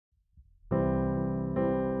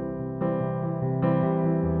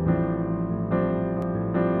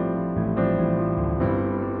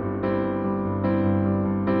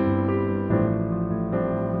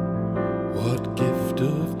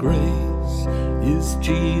is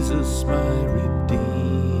Jesus my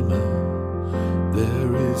Redeemer.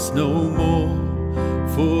 There is no more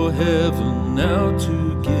for heaven now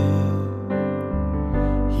to give.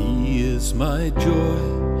 He is my joy,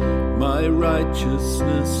 my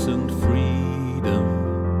righteousness and freedom,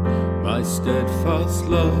 my steadfast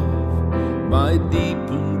love, my deep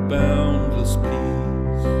and boundless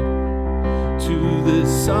peace. To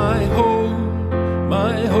this I hold,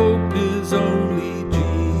 my hope is only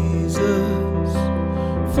Jesus,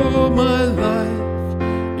 for my life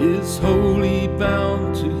is wholly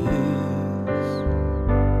bound to His.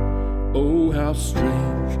 Oh, how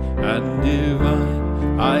strange and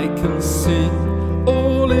divine, I can sing,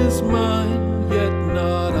 all is mine, yet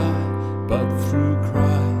not I, but through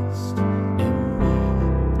Christ in me.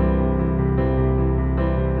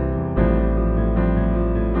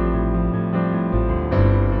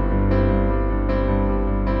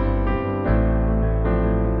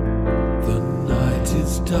 The night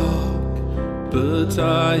is dark, but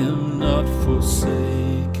I am not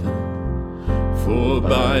forsaken, for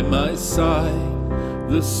by my side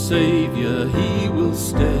the Saviour He will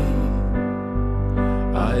stay.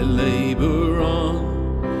 I labor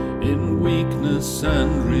on in weakness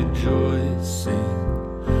and rejoicing,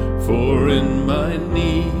 for in my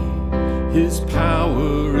need His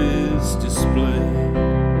power is displayed.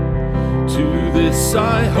 To this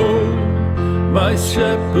I hold, my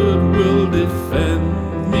shepherd will defend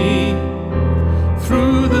me.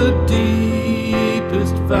 Through the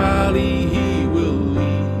deepest valley He will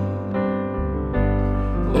lead.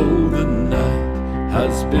 Oh, the night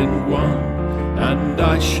has been won, and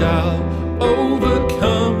I shall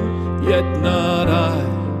overcome, yet not I,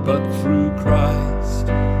 but through Christ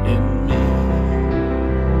in me.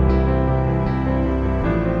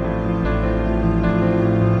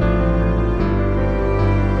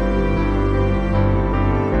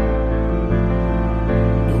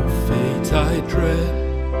 No fate I dread,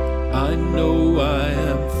 I know I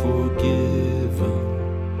am forgiven.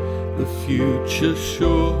 The future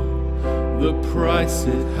sure, the price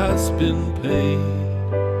it has been paid.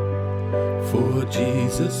 For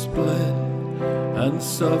Jesus bled and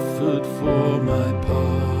suffered for my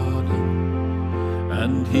pardon,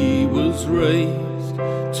 and He was raised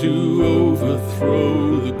to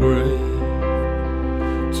overthrow the grave.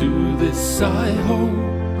 To this I hold,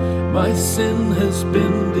 my sin has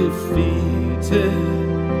been defeated.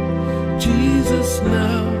 Jesus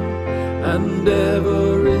now and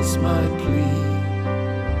ever is my plea.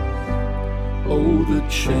 Oh, the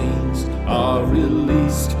chains are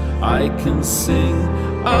released, I can sing,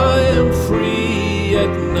 I am free,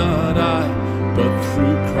 yet not I, but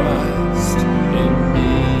through Christ in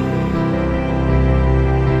me.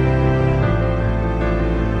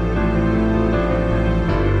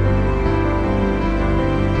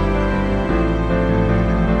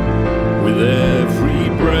 With every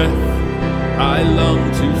breath I long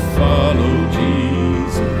to follow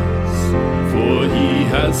Jesus, for He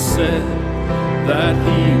has said that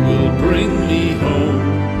He will bring me home,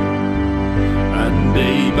 and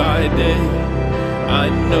day by day I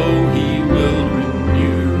know He will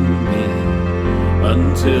renew me,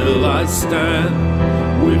 until I stand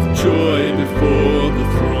with joy before the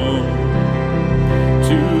throne.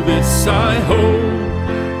 To this I hold,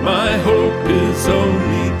 my hope is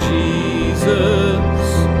only Jesus,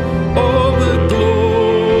 all the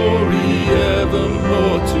glory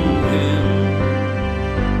evermore to Him.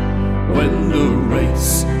 When the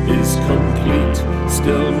race is complete,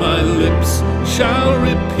 still my lips shall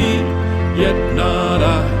repeat, yet not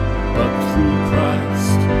I, but through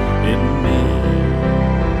Christ in me.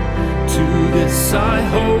 To this I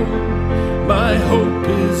hold, my hope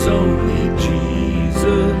is only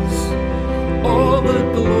Jesus, all the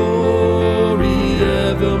glory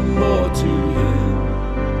evermore to Him.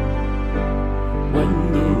 When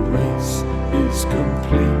the race is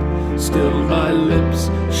complete, still my lips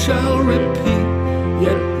shall repeat,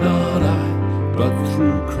 yet not I, but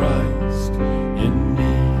through Christ in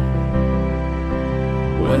me.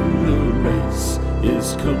 When the race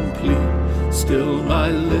is complete, still my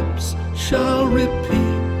lips shall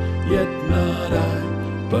repeat, yet not I,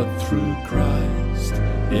 but through Christ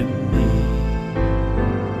in me.